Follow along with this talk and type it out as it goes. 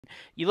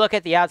You look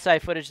at the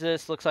outside footage of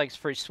this, looks like it's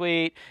pretty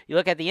sweet. You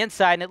look at the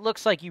inside, and it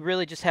looks like you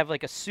really just have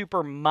like a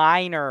super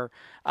minor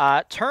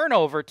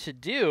turnover to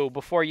do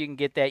before you can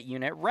get that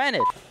unit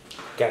rented.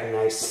 Got a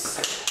nice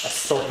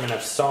assortment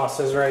of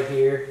sauces right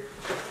here.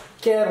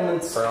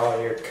 Cattleman's. For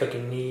all your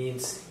cooking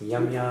needs.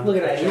 Yum yum. Look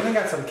at that, you even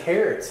got some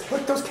carrots.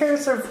 Look, those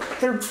carrots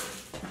they're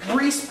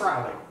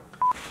re-sprouting.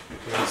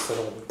 Nice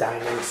little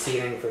dining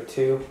seating for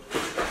 2.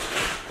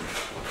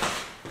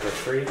 Or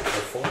 3 or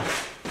 4.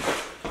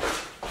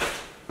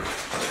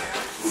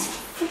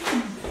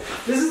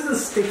 This is the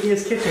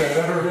stickiest kitchen I've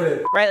ever been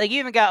in. Right, like you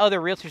even got other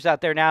realtors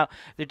out there now.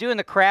 They're doing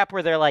the crap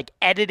where they're like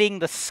editing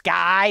the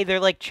sky. They're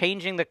like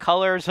changing the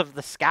colors of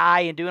the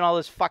sky and doing all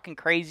this fucking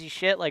crazy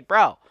shit. Like,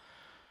 bro.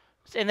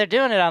 And they're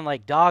doing it on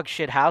like dog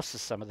shit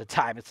houses some of the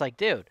time. It's like,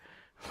 dude,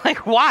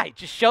 like why?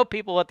 Just show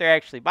people what they're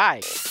actually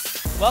buying.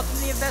 Welcome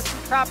to the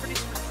Investment Properties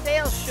for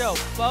Sale Show,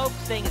 folks.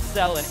 Thing is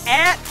selling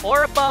at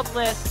or above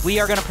list. We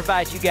are going to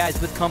provide you guys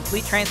with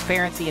complete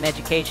transparency and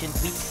education.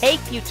 We take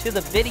you to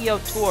the video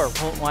tour.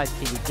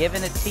 HoltonWiseTV,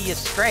 giving it to you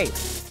straight.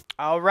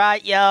 All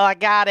right, yo, I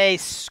got a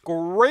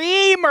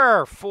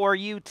screamer for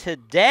you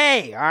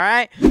today, all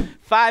right?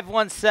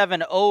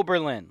 517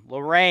 Oberlin,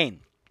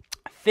 Lorain,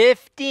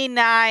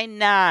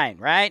 59.9,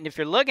 right? And if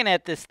you're looking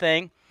at this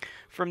thing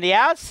from the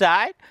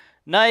outside,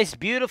 nice,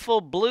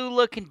 beautiful,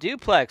 blue-looking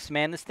duplex,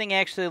 man. This thing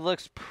actually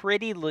looks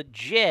pretty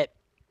legit.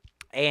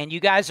 And you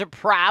guys are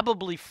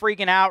probably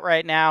freaking out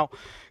right now,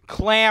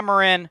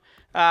 clamoring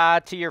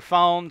to your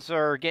phones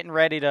or getting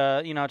ready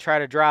to, you know, try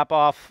to drop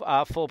off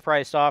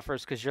full-priced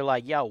offers because you're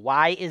like, yo,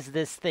 why is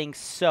this thing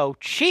so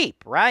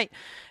cheap, right?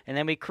 And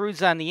then we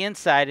cruise on the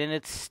inside, and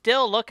it's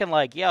still looking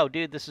like, yo,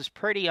 dude, this is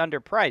pretty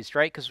underpriced,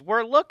 right? Because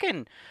we're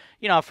looking,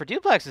 you know, for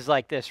duplexes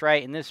like this,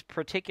 right, in this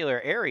particular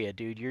area,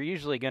 dude, you're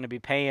usually going to be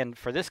paying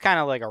for this kind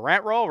of like a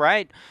rent roll,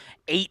 right?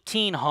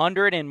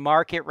 $1,800 in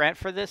market rent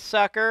for this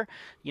sucker.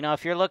 You know,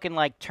 if you're looking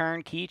like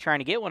turnkey trying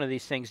to get one of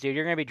these things, dude,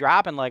 you're going to be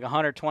dropping like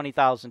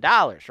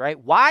 $120,000,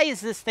 right? Why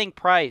is this thing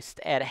priced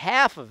at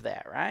half of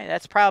that, right?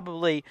 That's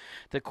probably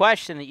the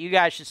question that you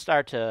guys should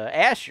start to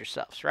ask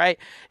yourselves, right?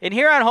 And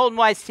here on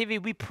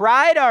HoltonWiseTV, we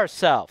pride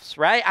ourselves,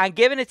 right, on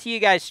giving it to you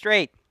guys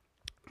straight.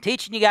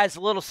 Teaching you guys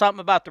a little something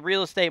about the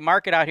real estate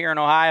market out here in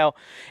Ohio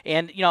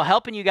and, you know,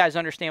 helping you guys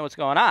understand what's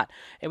going on.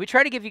 And we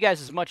try to give you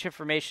guys as much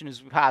information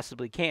as we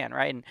possibly can,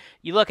 right? And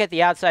you look at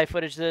the outside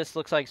footage of this,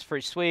 looks like it's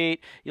pretty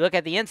sweet. You look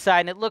at the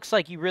inside, and it looks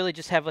like you really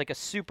just have like a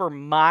super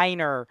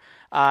minor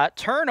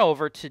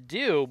turnover to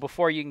do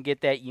before you can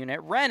get that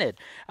unit rented.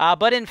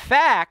 But in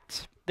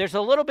fact, there's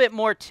a little bit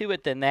more to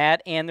it than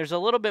that, and there's a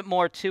little bit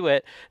more to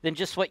it than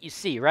just what you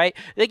see, right?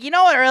 Like, you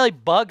know what really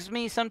bugs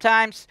me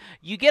sometimes?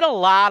 You get a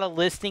lot of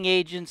listing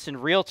agents and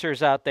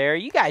realtors out there.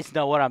 You guys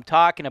know what I'm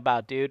talking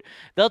about, dude.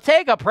 They'll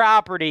take a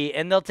property,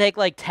 and they'll take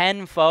like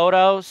 10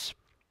 photos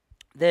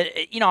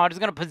that, you know, I'm just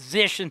going to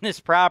position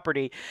this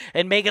property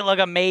and make it look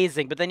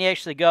amazing. But then you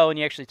actually go and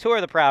you actually tour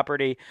the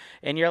property,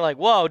 and you're like,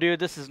 whoa, dude,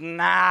 this is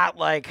not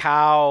like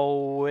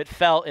how it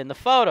felt in the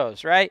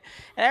photos, right?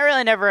 And I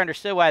really never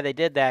understood why they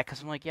did that,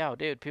 because I'm like, yo,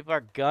 dude, people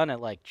are going to,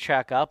 like,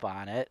 check up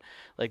on it.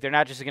 Like, they're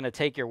not just going to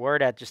take your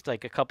word at just,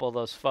 like, a couple of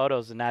those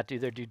photos and not do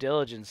their due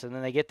diligence. And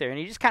then they get there, and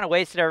you just kind of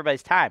wasted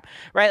everybody's time,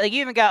 right? Like,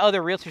 you even got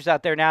other realtors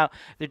out there now.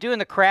 They're doing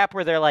the crap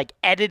where they're, like,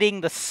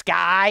 editing the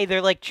sky.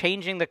 They're, like,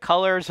 changing the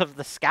colors of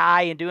the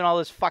sky and doing all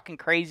this fucking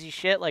crazy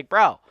shit. Like,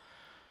 bro.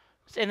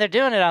 And they're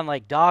doing it on,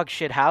 like, dog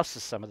shit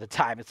houses some of the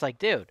time. It's like,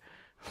 dude.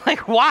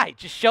 Like, why?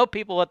 Just show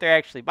people what they're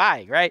actually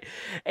buying, right?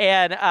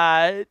 And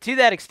to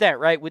that extent,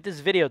 right, with this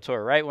video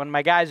tour, right, when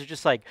my guys are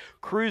just, like,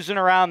 cruising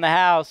around the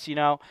house, you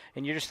know,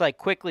 and you're just, like,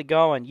 quickly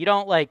going, you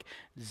don't, like,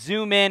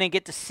 zoom in and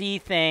get to see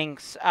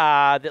things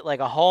that,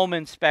 like, a home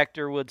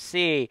inspector would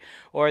see,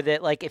 or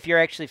that, like, if you're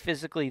actually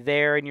physically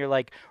there and you're,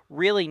 like,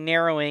 really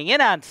narrowing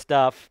in on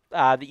stuff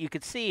that you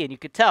could see and you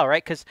could tell,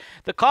 right? Because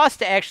the cost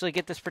to actually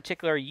get this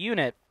particular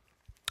unit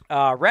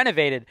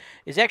renovated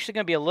is actually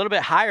going to be a little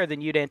bit higher than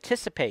you'd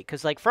anticipate,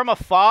 because like from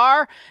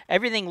afar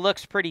everything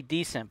looks pretty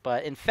decent,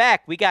 but in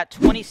fact we got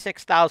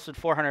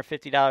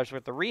 $26,450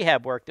 worth of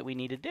rehab work that we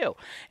need to do.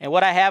 And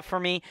what I have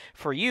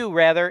for you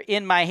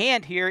in my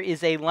hand here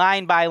is a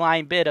line by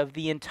line bid of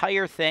the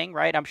entire thing,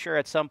 right? I'm sure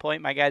at some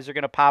point my guys are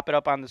going to pop it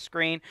up on the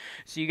screen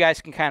so you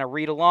guys can kind of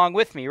read along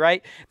with me,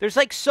 right? There's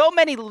like so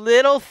many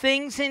little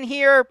things in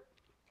here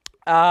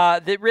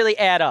that really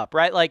add up,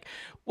 right? Like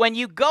when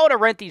you go to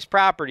rent these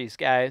properties,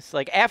 guys,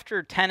 like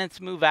after tenants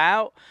move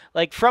out,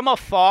 like from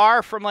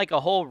afar, from like a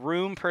whole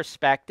room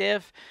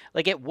perspective,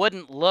 like it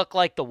wouldn't look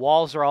like the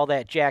walls are all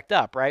that jacked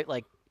up, right?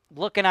 Like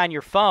looking on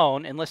your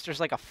phone, unless there's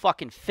like a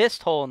fucking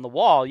fist hole in the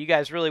wall, you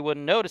guys really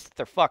wouldn't notice that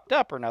they're fucked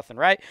up or nothing,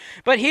 right?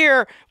 But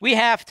here we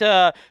have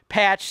to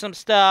patch some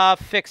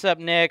stuff, fix up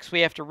nicks, we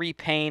have to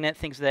repaint it,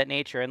 things of that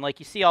nature. And like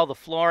you see all the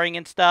flooring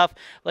and stuff,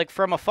 like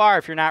from afar,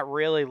 if you're not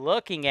really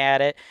looking at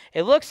it,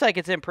 it looks like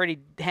it's in pretty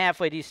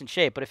halfway decent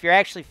shape. But if you're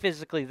actually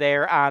physically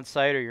there on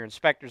site, or your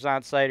inspector's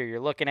on site, or you're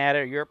looking at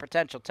it, or you're a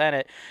potential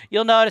tenant,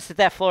 you'll notice that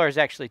that floor is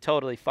actually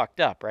totally fucked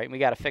up, right? And we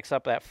got to fix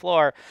up that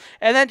floor.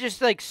 And then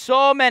just like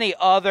so many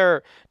other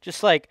other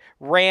just like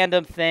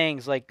random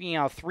things, like, you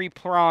know,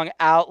 3-prong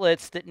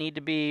outlets that need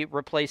to be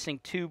replacing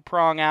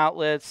 2-prong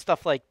outlets,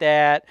 stuff like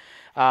that.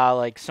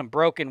 Like some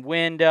broken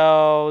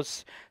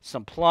windows,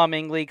 some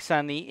plumbing leaks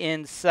on the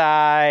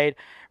inside,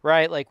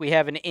 right? Like we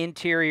have an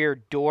interior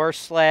door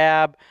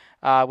slab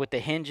with the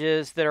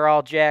hinges that are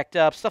all jacked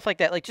up, stuff like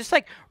that. Like just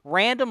like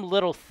random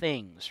little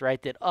things,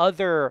 right, that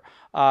other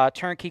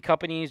turnkey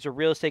companies or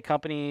real estate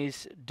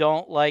companies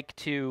don't like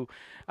to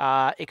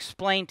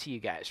explain to you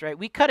guys, right?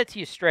 We cut it to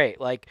you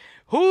straight. Like,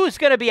 who's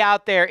going to be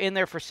out there in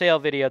their for sale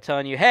video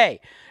telling you,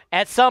 hey,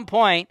 at some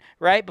point,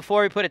 right,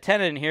 before we put a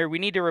tenant in here, we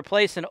need to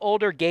replace an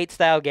older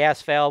gate-style gas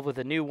valve with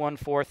a new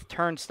 1/4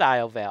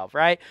 turnstile valve,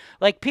 right?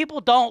 Like, people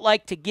don't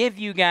like to give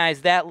you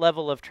guys that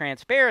level of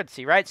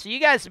transparency, right? So you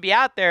guys would be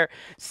out there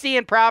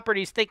seeing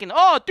properties thinking,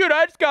 oh, dude,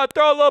 I just got to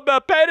throw a little bit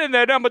of paint in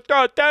there, and I'm going to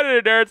throw a tenant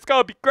in there, it's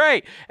going to be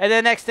great. And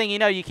then next thing you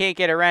know, you can't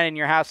get a rent, and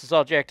your house is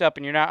all jacked up,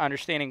 and you're not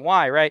understanding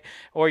why, right?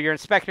 Or your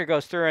inspector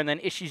goes through and then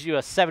issues you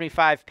a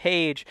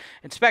 75-page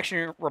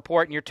inspection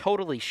report, and you're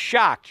totally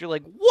shocked. You're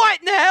like, what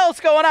in the hell's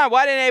going on?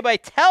 Why didn't anybody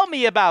tell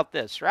me about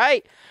this,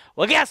 right?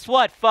 Well, guess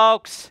what,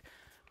 folks?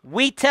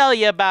 We tell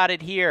you about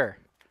it here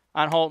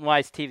on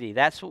HoltonWiseTV.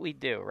 That's what we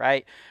do,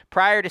 right?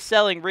 Prior to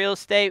selling real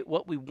estate,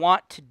 what we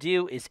want to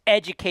do is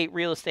educate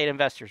real estate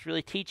investors,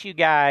 really teach you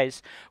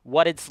guys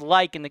what it's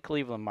like in the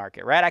Cleveland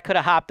market, right? I could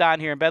have hopped on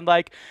here and been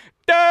like,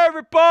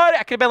 everybody,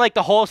 I could have been like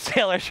the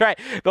wholesalers, right?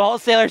 The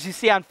wholesalers you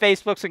see on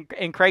Facebook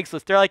and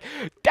Craigslist, they're like,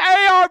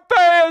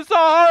 ARV is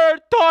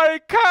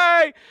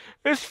 120K,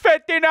 it's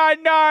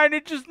 $59.9,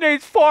 it just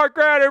needs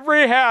 $4,000 in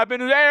rehab,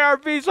 and the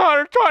ARV is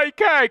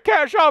 120K,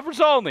 cash offers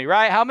only,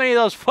 right? How many of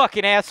those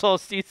fucking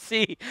assholes do you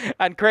see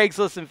on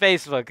Craigslist and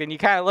Facebook? And you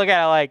kind of look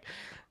at it like,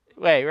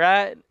 wait,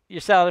 right? You're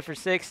selling it for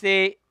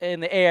 60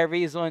 and the ARV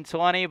is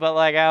 120, but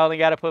like I only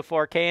got to put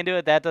 4K into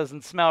it. That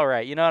doesn't smell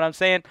right. You know what I'm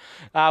saying?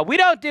 We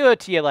don't do it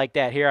to you like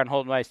that here on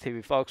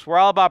HoltonWiseTV, folks. We're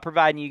all about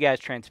providing you guys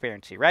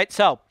transparency, right?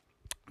 So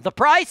the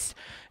price,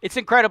 it's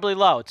incredibly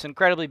low. It's an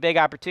incredibly big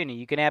opportunity.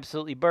 You can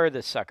absolutely BRRRR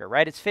this sucker,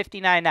 right? It's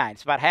 $59.9.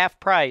 It's about half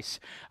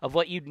price of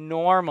what you'd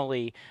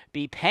normally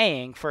be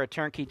paying for a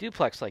turnkey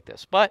duplex like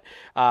this. But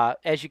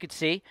as you can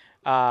see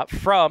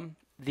from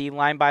the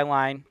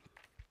line-by-line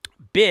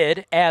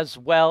bid, as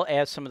well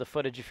as some of the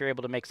footage, if you're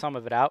able to make some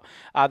of it out,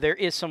 there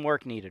is some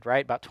work needed,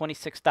 right? About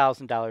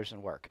 $26,000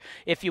 in work.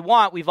 If you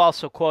want, we've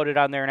also quoted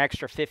on there an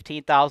extra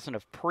 $15,000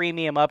 of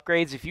premium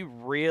upgrades if you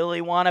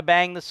really want to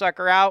bang the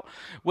sucker out,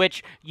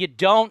 which you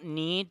don't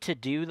need to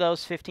do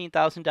those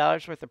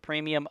 $15,000 worth of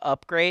premium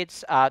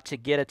upgrades to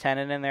get a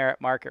tenant in there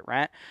at market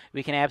rent.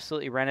 We can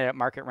absolutely rent it at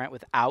market rent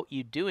without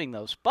you doing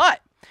those.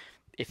 But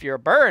if you're a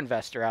BRRRR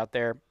investor out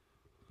there,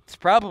 it's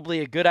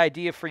probably a good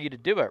idea for you to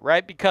do it,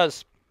 right?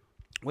 Because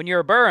when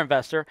you're a BRRRR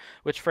investor,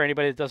 which for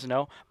anybody that doesn't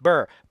know,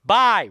 BRRRR,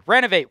 buy,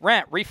 renovate,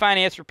 rent,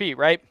 refinance, repeat,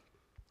 right?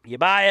 You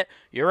buy it,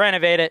 you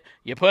renovate it,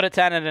 you put a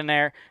tenant in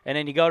there, and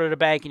then you go to the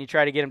bank and you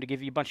try to get them to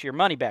give you a bunch of your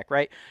money back,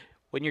 right?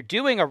 When you're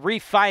doing a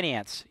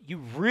refinance, you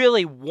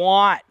really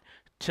want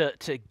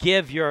to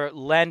give your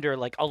lender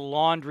like a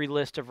laundry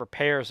list of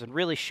repairs and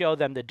really show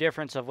them the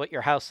difference of what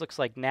your house looks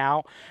like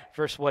now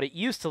versus what it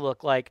used to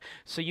look like,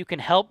 so you can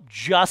help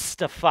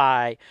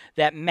justify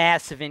that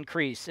massive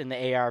increase in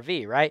the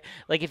ARV, right?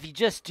 Like if you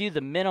just do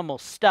the minimal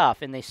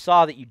stuff and they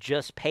saw that you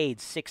just paid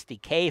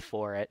 $60K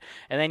for it,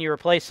 and then you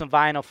replace some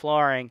vinyl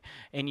flooring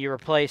and you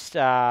replaced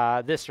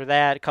this or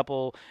that, a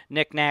couple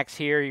knickknacks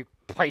here, you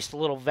placed a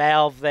little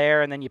valve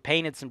there, and then you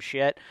painted some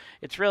shit,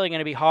 it's really going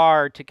to be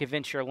hard to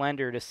convince your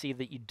lender to see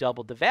that you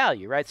doubled the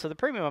value, right? So the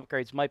premium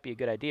upgrades might be a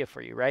good idea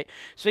for you, right?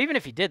 So even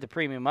if you did the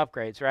premium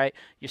upgrades, right,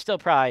 you're still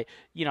probably,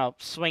 you know,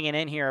 swinging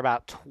in here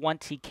about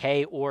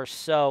 $20K or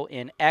so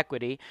in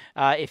equity.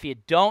 If you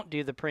don't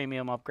do the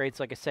premium upgrades,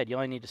 like I said, you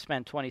only need to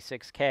spend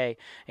 $26K,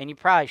 and you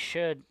probably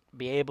should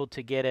be able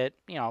to get it,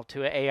 you know,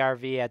 to an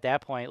ARV at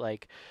that point.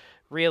 Like,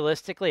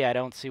 realistically, I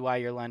don't see why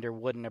your lender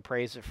wouldn't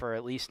appraise it for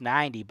at least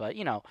 90, but,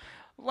 you know,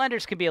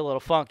 lenders can be a little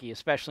funky,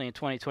 especially in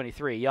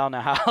 2023. Y'all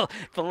know how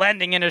the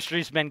lending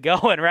industry's been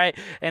going, right?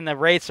 And the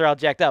rates are all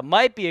jacked up.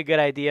 Might be a good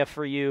idea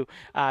for you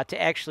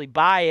to actually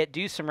buy it,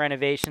 do some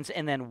renovations,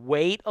 and then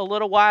wait a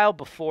little while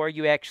before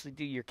you actually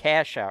do your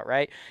cash out,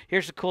 right?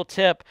 Here's a cool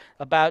tip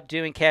about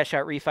doing cash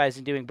out refis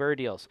and doing BRRRR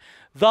deals.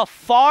 The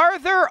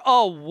farther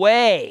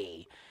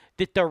away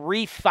that the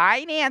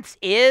refinance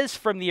is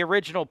from the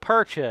original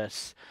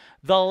purchase,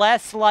 the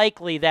less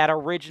likely that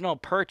original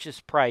purchase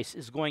price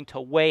is going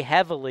to weigh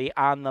heavily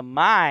on the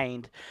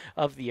mind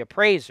of the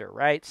appraiser,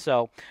 right?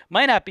 So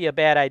might not be a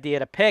bad idea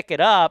to pick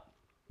it up,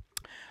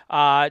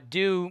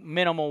 do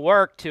minimal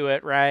work to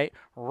it, right?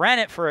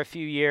 Rent it for a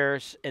few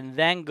years, and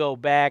then go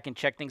back and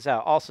check things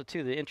out. Also,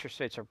 too, the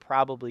interest rates are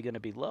probably going to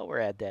be lower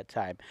at that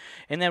time.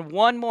 And then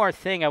one more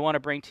thing I want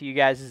to bring to you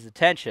guys'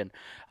 attention,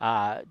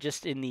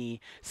 just in the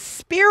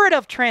spirit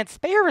of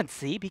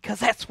transparency, because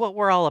that's what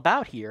we're all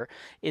about here,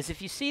 is if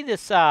you see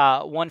this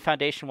one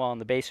foundation wall in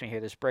the basement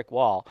here, this brick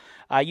wall,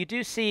 you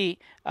do see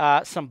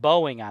some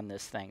bowing on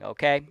this thing,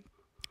 okay?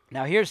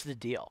 Now, here's the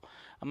deal.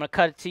 I'm going to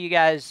cut it to you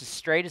guys as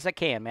straight as I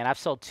can, man. I've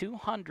sold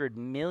 $200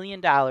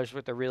 million worth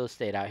of real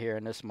estate out here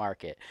in this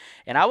market.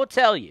 And I will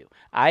tell you,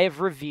 I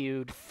have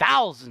reviewed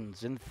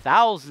thousands and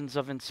thousands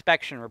of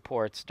inspection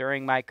reports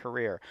during my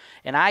career.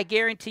 And I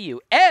guarantee you,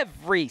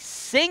 every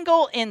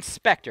single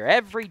inspector,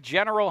 every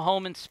general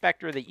home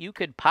inspector that you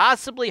could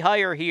possibly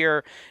hire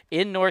here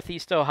in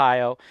Northeast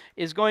Ohio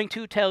is going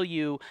to tell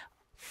you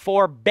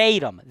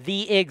verbatim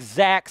the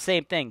exact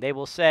same thing. They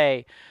will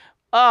say,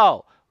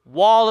 oh,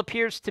 wall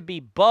appears to be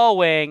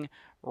bowing,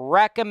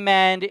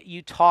 recommend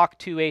you talk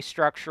to a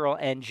structural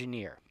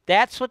engineer.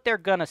 That's what they're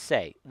going to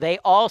say. They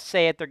all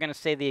say it. They're going to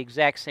say the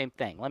exact same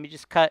thing. Let me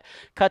just cut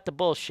the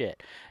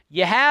bullshit.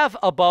 You have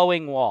a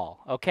bowing wall,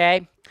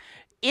 okay?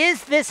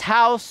 Is this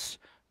house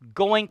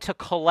going to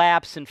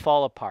collapse and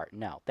fall apart?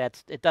 No,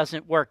 it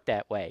doesn't work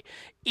that way.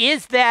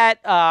 Is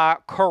that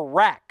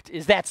correct?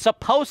 Is that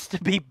supposed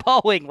to be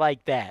bowing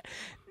like that?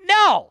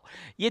 No,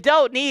 you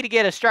don't need to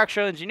get a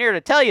structural engineer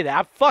to tell you that.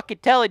 I'm fucking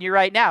telling you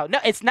right now. No,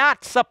 it's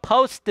not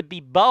supposed to be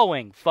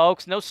bowing,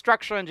 folks. No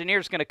structural engineer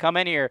is going to come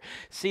in here,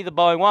 see the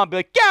bowing wall, and be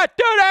like, yeah,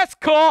 dude, that's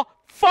cool.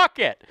 Fuck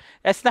it.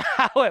 That's not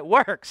how it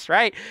works,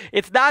 right?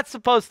 It's not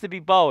supposed to be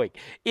bowing.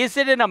 Is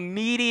it an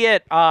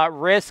immediate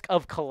risk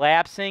of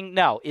collapsing?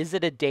 No. Is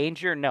it a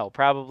danger? No,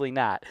 probably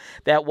not.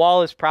 That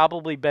wall has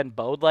probably been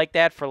bowed like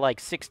that for like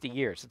 60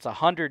 years. It's a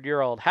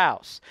 100-year-old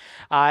house.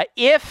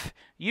 If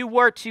you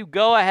were to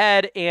go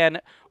ahead and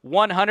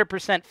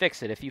 100%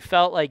 fix it, if you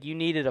felt like you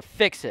needed to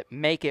fix it,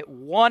 make it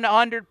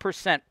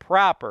 100%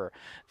 proper,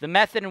 the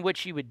method in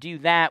which you would do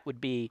that would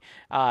be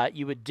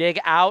you would dig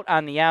out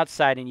on the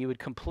outside and you would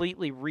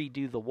completely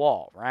redo the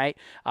wall, right?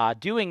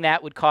 Doing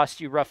that would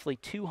cost you roughly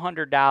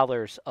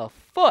 $200 a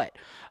foot.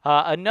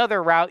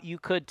 Another route you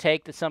could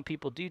take that some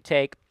people do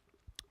take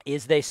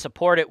is they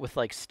support it with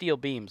like steel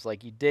beams.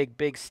 Like you dig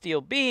big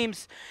steel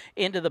beams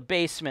into the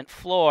basement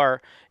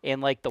floor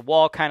and like the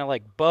wall kind of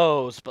like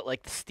bows, but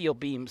like the steel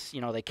beams,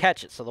 you know, they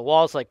catch it. So the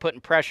wall's like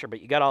putting pressure,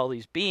 but you got all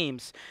these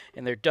beams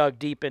and they're dug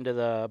deep into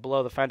the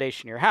below the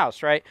foundation of your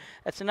house, right?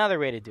 That's another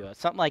way to do it.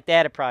 Something like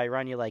that would probably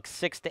run you like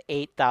 $6,000 to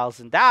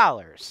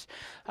 $8,000.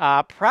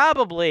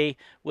 Probably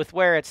with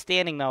where it's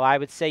standing though, I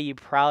would say you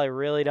probably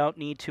really don't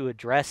need to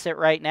address it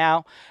right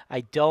now.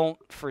 I don't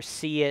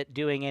foresee it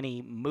doing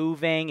any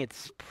moving.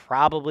 It's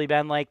probably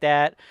been like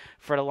that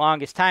for the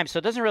longest time, so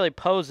it doesn't really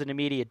pose an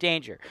immediate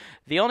danger.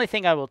 The only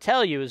thing I will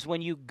tell you is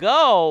when you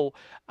go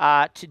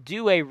to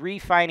do a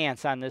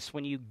refinance on this,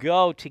 when you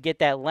go to get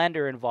that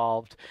lender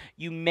involved,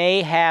 you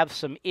may have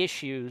some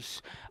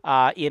issues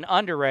in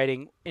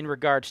underwriting in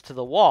regards to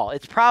the wall.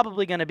 It's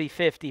probably going to be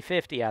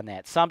 50-50 on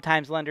that.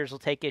 Sometimes lenders will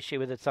take issue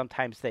with it,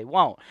 sometimes they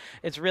won't.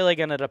 It's really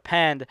going to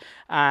depend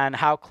on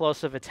how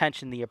close of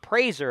attention the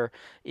appraiser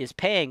is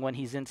paying when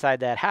he's inside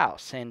that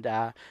house. And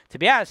to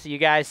be honest with you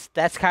guys,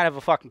 that's kind of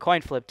a fucking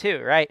coin flip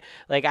too, right?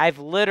 Like I've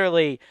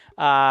literally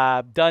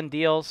done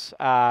deals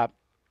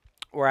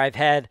where I've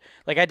had,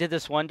 like I did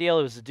this one deal,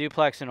 it was a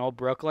duplex in Old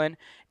Brooklyn,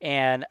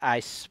 and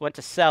I went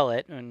to sell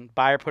it, and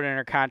buyer put it in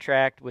her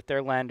contract with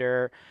their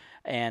lender,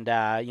 and,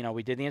 you know,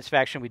 we did the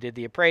inspection, we did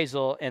the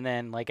appraisal, and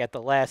then, like, at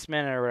the last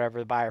minute or whatever,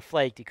 the buyer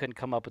flaked, he couldn't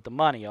come up with the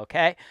money,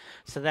 okay?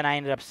 So then I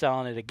ended up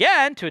selling it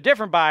again to a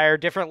different buyer,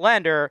 different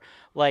lender,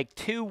 like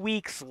 2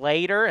 weeks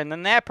later, and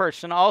then that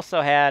person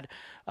also had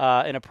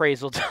an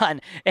appraisal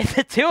done, and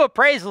the two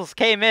appraisals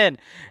came in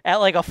at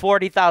like a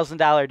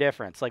 $40,000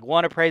 difference. Like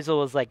one appraisal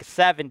was like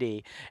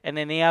 70, and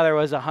then the other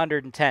was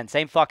 110.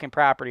 Same fucking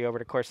property over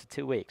the course of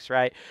 2 weeks,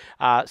 right?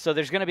 So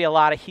there's going to be a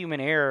lot of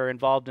human error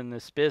involved in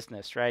this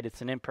business, right?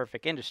 It's an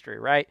imperfect industry,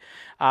 right?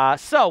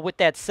 So with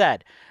that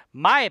said,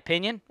 my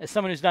opinion, as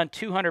someone who's done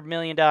 $200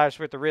 million worth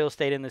of real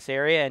estate in this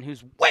area and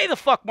who's way the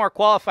fuck more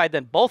qualified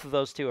than both of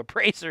those two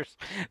appraisers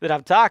that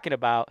I'm talking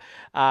about,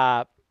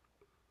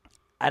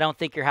 I don't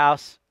think your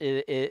house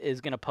is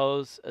going to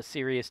pose a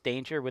serious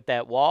danger with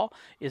that wall.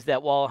 Is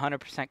that wall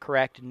 100%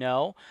 correct?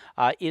 No.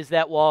 Is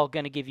that wall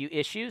going to give you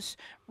issues?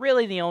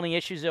 Really, the only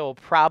issues it will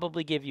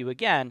probably give you,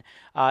 again,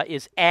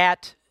 is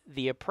at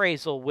the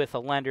appraisal with a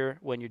lender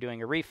when you're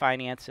doing a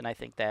refinance, and I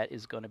think that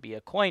is going to be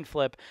a coin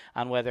flip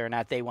on whether or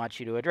not they want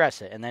you to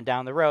address it. And then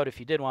down the road, if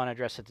you did want to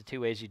address it, the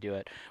two ways you do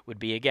it would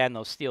be, again,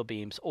 those steel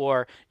beams,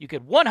 or you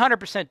could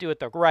 100% do it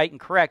the right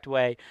and correct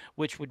way,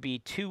 which would be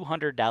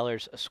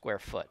 $200 a square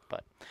foot.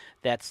 But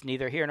that's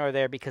neither here nor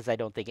there because I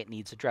don't think it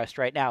needs addressed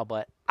right now.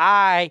 But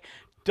I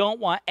don't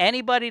want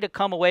anybody to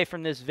come away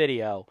from this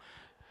video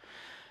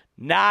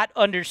not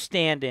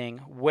understanding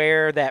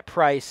where that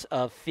price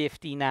of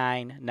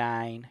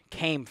 $59,900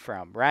 came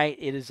from, right?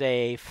 It is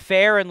a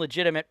fair and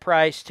legitimate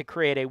price to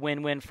create a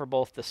win-win for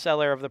both the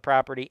seller of the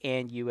property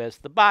and you as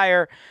the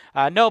buyer.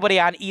 Nobody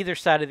on either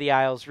side of the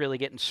aisle is really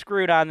getting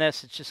screwed on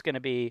this. It's just going to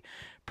be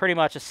pretty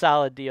much a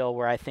solid deal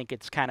where I think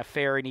it's kind of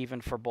fair and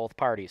even for both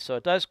parties. So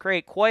it does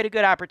create quite a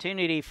good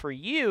opportunity for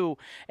you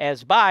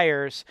as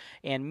buyers,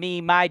 and me,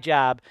 my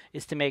job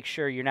is to make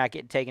sure you're not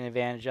getting taken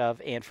advantage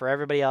of. And for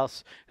everybody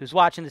else who's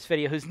watching this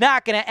video who's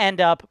not going to end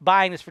up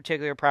buying this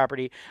particular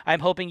property,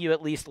 I'm hoping you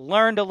at least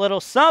learned a little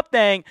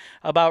something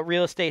about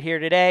real estate here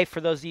today. For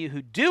those of you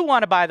who do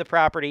want to buy the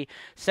property,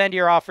 send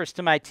your offers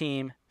to my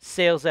team,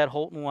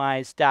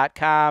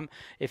 sales@HoltonWise.com.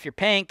 If you're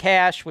paying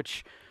cash,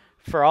 which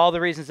for all the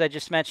reasons I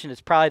just mentioned,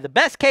 it's probably the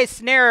best case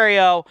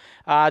scenario.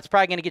 It's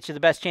probably going to get you the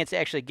best chance of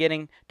actually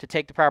getting to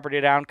take the property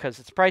down because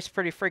it's priced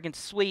pretty freaking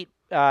sweet.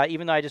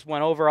 Even though I just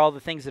went over all the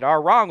things that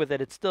are wrong with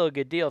it, it's still a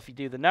good deal if you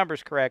do the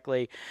numbers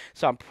correctly.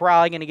 So I'm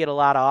probably going to get a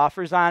lot of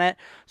offers on it.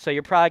 So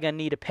you're probably going to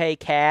need to pay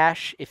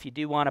cash if you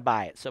do want to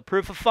buy it. So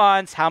proof of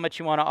funds, how much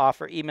you want to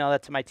offer, email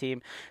that to my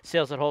team,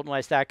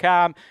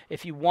 sales@HoltonWise.com.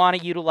 If you want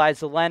to utilize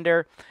the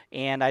lender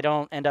and I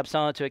don't end up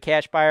selling it to a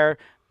cash buyer,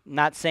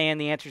 not saying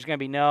the answer is going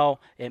to be no.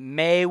 It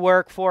may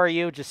work for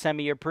you. Just send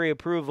me your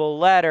pre-approval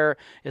letter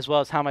as well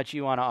as how much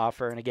you want to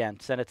offer. And again,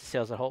 send it to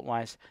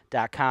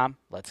sales@HoltonWise.com.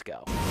 Let's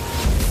go.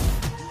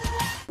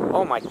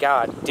 Oh my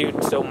god,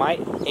 dude, so my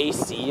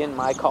AC in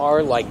my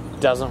car, like,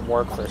 doesn't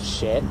work for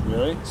shit.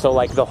 Really? So,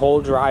 like, the whole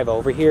drive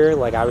over here,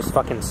 like, I was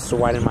fucking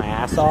sweating my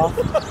ass off.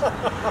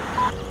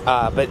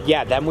 But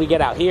yeah, then we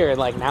get out here, and,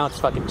 like, now it's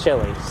fucking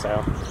chilly,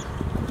 so.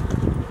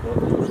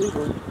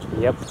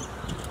 Yep.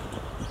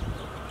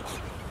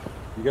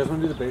 You guys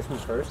want to do the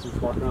basement first?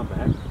 Just walk around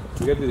back?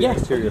 We gotta do the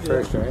exterior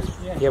first, right?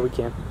 Yeah, we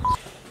can.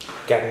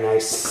 Got a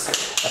nice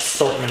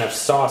assortment of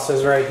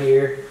sauces right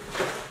here.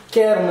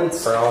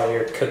 Cattleman's. For all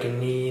your cooking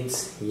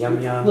needs. Yum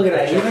yum. Look at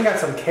that. You even got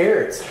some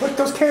carrots. Look,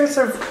 those carrots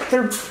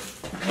they're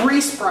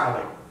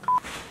re-sprouting.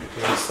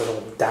 Nice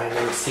little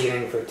diamond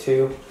seating for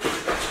 2.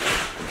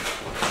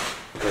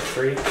 Or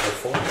 3 or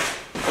 4.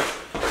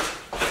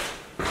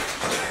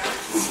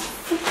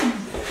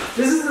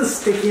 This is the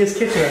stickiest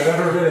kitchen I've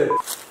ever been in.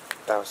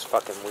 That was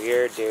fucking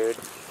weird, dude.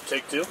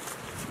 Take 2?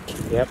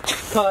 Yep.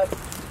 Cut.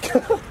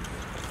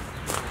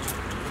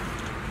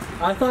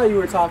 I thought you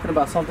were talking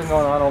about something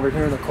going on over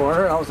here in the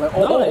corner. I was like,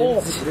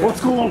 oh,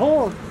 what's going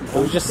on? I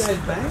was just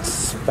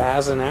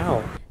spazzing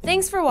out.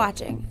 Thanks for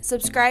watching.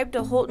 Subscribe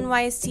to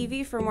HoltonWise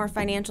TV for more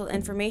financial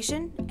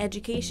information,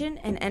 education,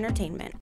 and entertainment.